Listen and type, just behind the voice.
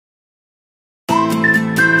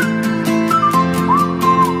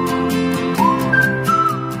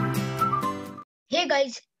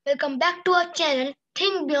guys, welcome back to our channel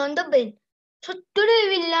Think Beyond the Brain. So today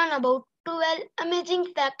we'll learn about 12 amazing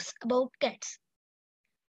facts about cats.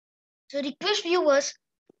 So request viewers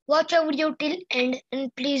watch our video till end and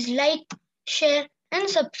please like, share and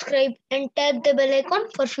subscribe and tap the bell icon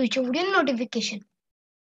for future video notification.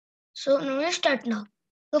 So now let's start now.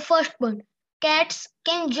 The first one, cats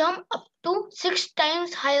can jump up to 6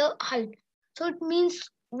 times higher height. So it means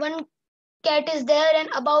one cat is there and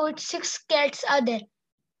about 6 cats are there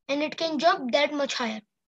and it can jump that much higher.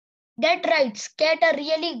 That right, cats are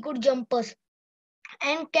really good jumpers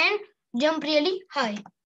and can jump really high.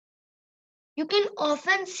 You can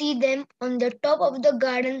often see them on the top of the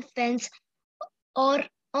garden fence or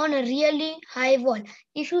on a really high wall.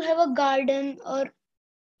 If you have a garden or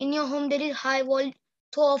in your home there is high wall,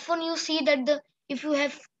 so often you see that if you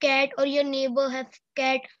have cat or your neighbor have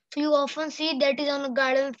cat, so you often see that is on a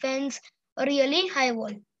garden fence or really high wall.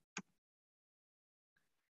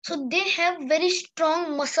 So they have very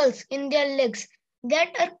strong muscles in their legs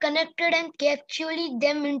that are connected and capture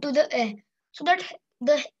them into the air. So that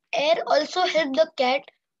the air also helps the cat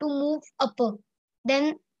to move upper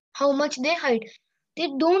than how much they hide. They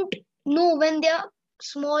don't know when they are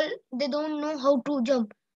small, they don't know how to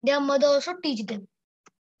jump. Their mother also teach them.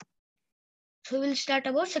 So we'll start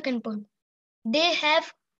about second point. They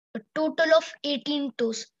have a total of 18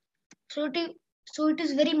 toes. So it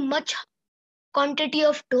is very much quantity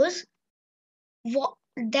of toes.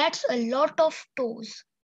 That's a lot of toes.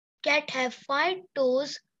 Cat have 5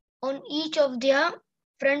 toes on each of their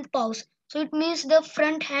front paws. So it means the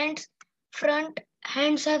front hands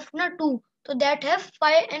have not 2. So that have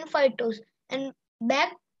 5 and 5 toes. And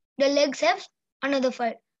back the legs have another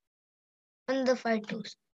 5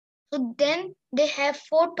 toes. So then they have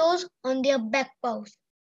 4 toes on their back paws.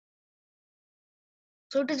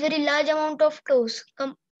 So it is very large amount of toes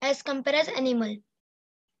as compared as animal.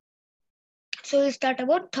 So we start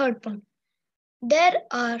about third point. There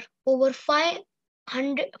are over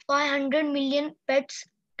 500 million pets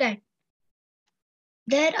cat.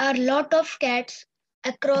 There are lot of cats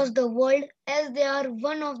across the world as they are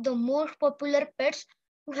one of the most popular pets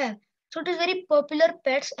to have. So it is very popular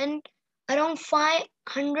pets and around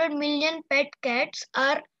 500 million pet cats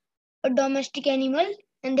are a domestic animal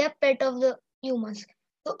and they are pet of the humans.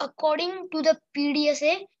 So according to the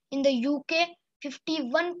PDSA in the UK,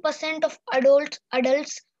 51% of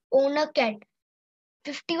adults own a cat.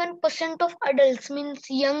 51% of adults means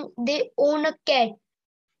young, they own a cat.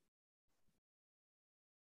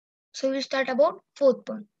 So we start about fourth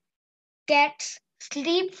point. Cats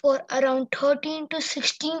sleep for around 13 to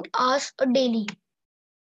 16 hours a daily.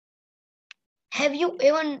 Have you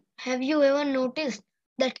ever noticed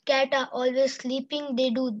that cats are always sleeping?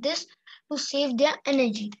 They do this to save their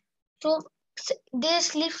energy. So they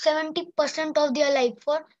sleep 70% of their life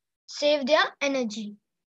for save their energy.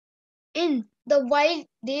 In the wild,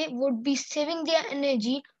 they would be saving their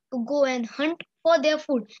energy to go and hunt for their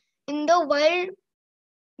food. In the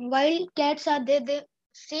wild cats are there, they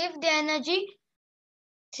save the energy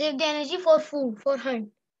for food, for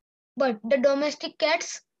hunt. But the domestic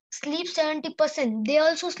cats sleep 70%. They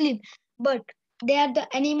also sleep, but they are the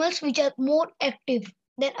animals which are more active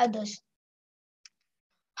than others.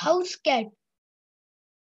 House cat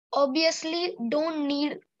obviously don't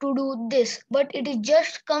need to do this, but it is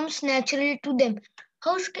just comes naturally to them.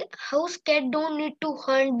 House cat don't need to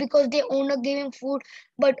hunt because they owner giving food,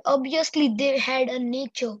 but obviously they had a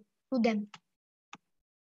nature to them.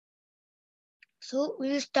 So we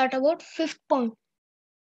will start about fifth point.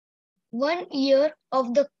 1 year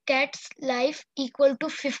of the cat's life equal to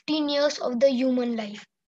 15 years of the human life.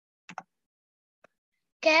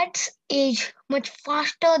 Cats age much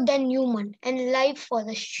faster than human and live for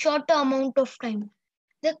a shorter amount of time.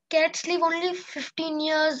 The cats live only 15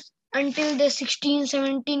 years until they're 16,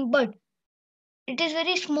 17, but it is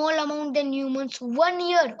very small amount than humans. 1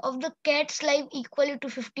 year of the cat's life equal to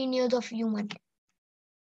 15 years of human.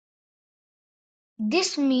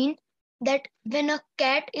 This means that when a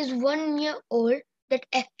cat is 1 year old, that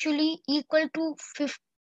actually equal to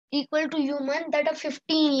human that are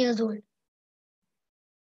 15 years old.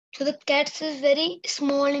 So the cats is very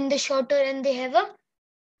small in the shorter and they have a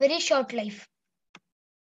very short life.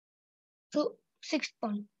 So sixth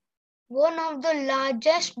point. One of the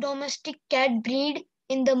largest domestic cat breed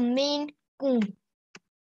in the Maine Coon.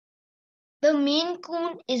 The Maine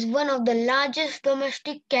Coon is one of the largest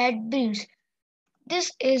domestic cat breeds.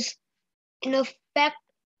 This is in a fact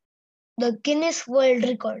the Guinness World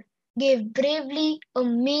Record gave Bravely a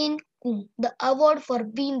Maine Coon the award for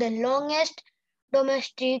being the longest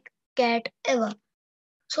domestic cat ever.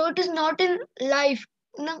 So it is not in life,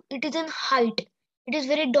 no, it is in height. It is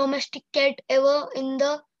very domestic cat ever in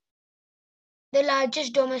the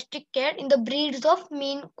largest domestic cat in the breeds of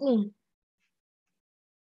Maine Coon.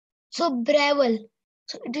 So Breville,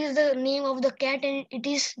 so it is the name of the cat and it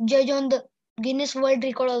is judged on the Guinness World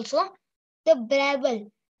Record also. The Breville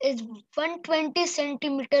is 120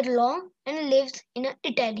 centimeter long and lives in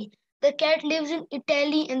Italy. The cat lives in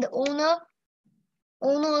Italy and the owner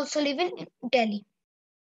also lives in Italy.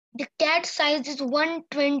 The cat size is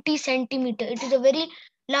 120 centimeter. It is the very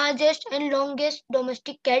largest and longest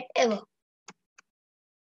domestic cat ever.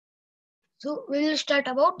 So we will start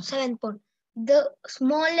about 7th point. The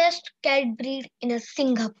smallest cat breed in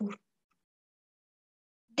Singapore.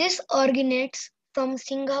 This originates from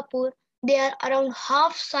Singapore. They are around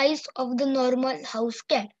half size of the normal house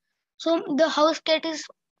cat. So the house cat is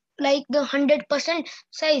like the 100%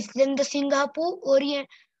 size. Then the Singapore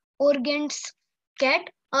Organs cat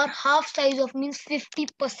are half size of means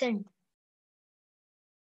 50%.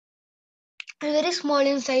 Very small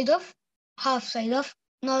in size of half size of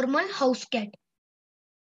normal house cat.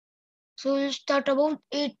 So we'll start about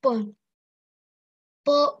 8 point.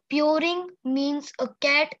 Purring means a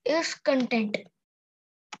cat is content.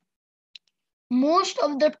 Most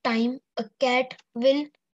of the time, a cat will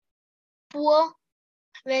purr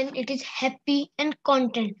when it is happy and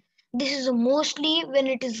content. This is mostly when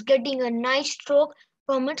it is getting a nice stroke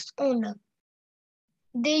from its owner.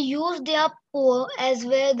 They use their purr as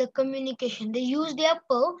well the communication. They use their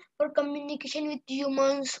purr for communication with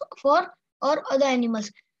humans or other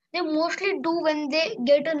animals. They mostly do when they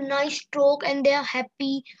get a nice stroke and they are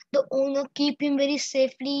happy. The owner keep him very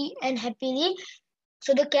safely and happily.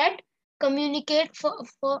 So the cat communicate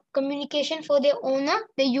for communication for their owner.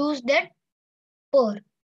 They use that purr.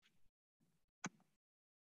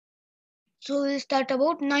 So we'll start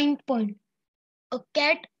about 9 point. A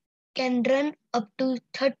cat can run up to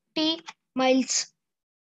 30 miles.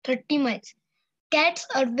 30 miles. Cats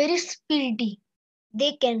are very speedy.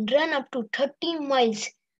 They can run up to 30 miles.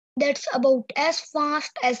 That's about as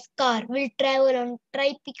fast as car will travel on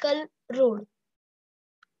typical road.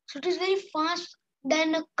 So it is very fast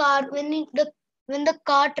than a car. When the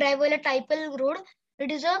car travel a typical road,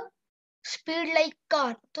 it is a speed like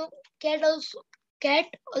car. So cat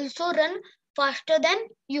also run faster than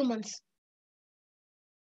humans.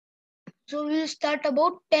 So we'll start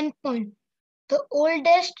about 10 point. The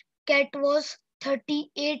oldest cat was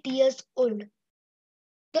 38 years old.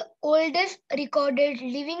 The oldest recorded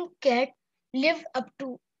living cat lived up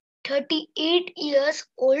to 38 years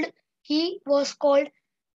old. He was called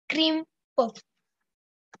Cream Puff.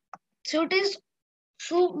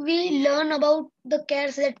 So we learn about the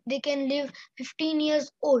cats that they can live 15 years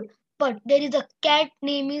old. But there is a cat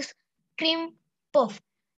name is Cream Puff.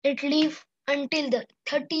 It lived until the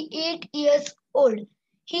 38 years old.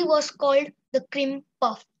 He was called the Cream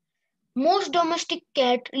Puff. Most domestic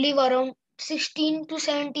cats live around 16 to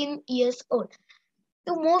 17 years old.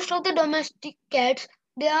 So most of the domestic cats,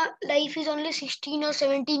 their life is only 16 or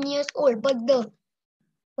 17 years old. But the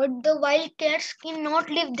wild cats cannot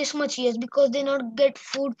live this much years because they not get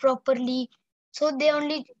food properly. So they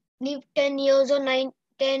only live 10 years or 9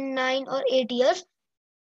 or 8 years.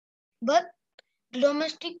 But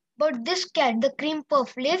this cat, the cream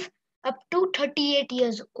puff, live up to 38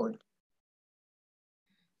 years old.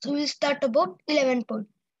 So we'll start about 11 point.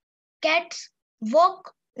 Cats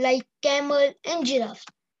walk like camel and giraffe.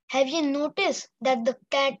 Have you noticed that the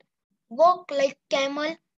cat walk like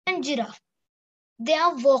camel and giraffe? Their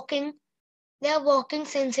walking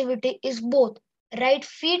sensitivity is both right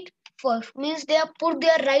feet first, means they have put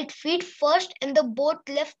their right feet first and the both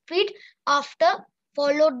left feet after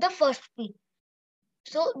followed the first feet.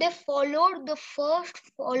 So they followed the first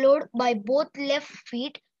followed by both left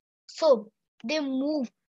feet. So they move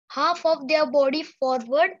half of their body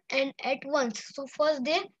forward and at once. So first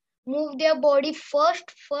they move their body first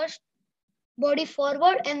body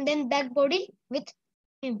forward and then back body with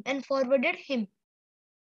him and forwarded him.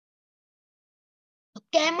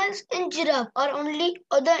 Camels and giraffe are only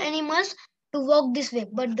other animals to walk this way,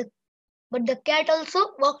 but the cat also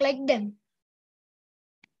walk like them.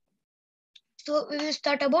 So we will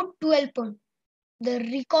start about 12 point. The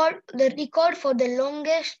record for the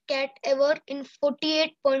longest cat ever in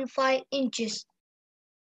 48.5 inches.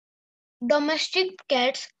 Domestic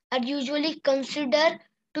cats are usually considered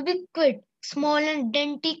to be quite small and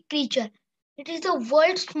dainty creature. It is the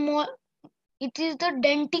world's small. It is the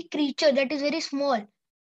dainty creature that is very small,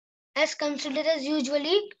 as considered as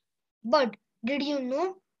usually. But did you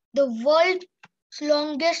know the world's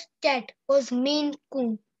longest cat was Maine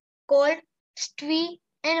Coon, called Stewie,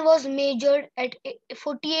 and was measured at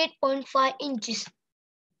 48.5 inches.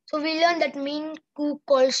 So we learned that Maine Coon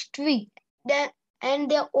calls Twee,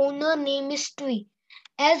 and their owner name is Twee,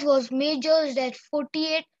 as was measured at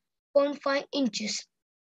 48.5 inches.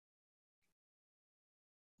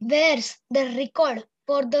 Whereas the record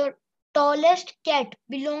for the tallest cat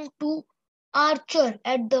belonged to Archer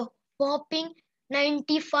at the whopping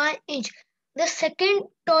 95 inch. The second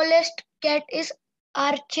tallest cat is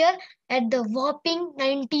Archer at the whopping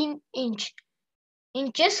 19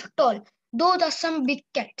 inches tall. Those are some big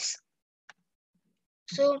cats.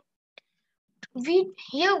 So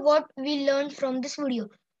hear what we learned from this video.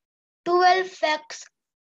 12 facts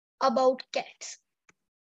about cats.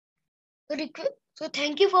 So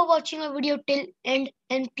thank you for watching our video till end,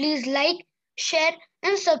 and please like, share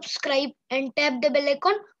and subscribe and tap the bell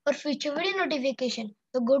icon for future video notification.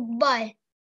 So goodbye.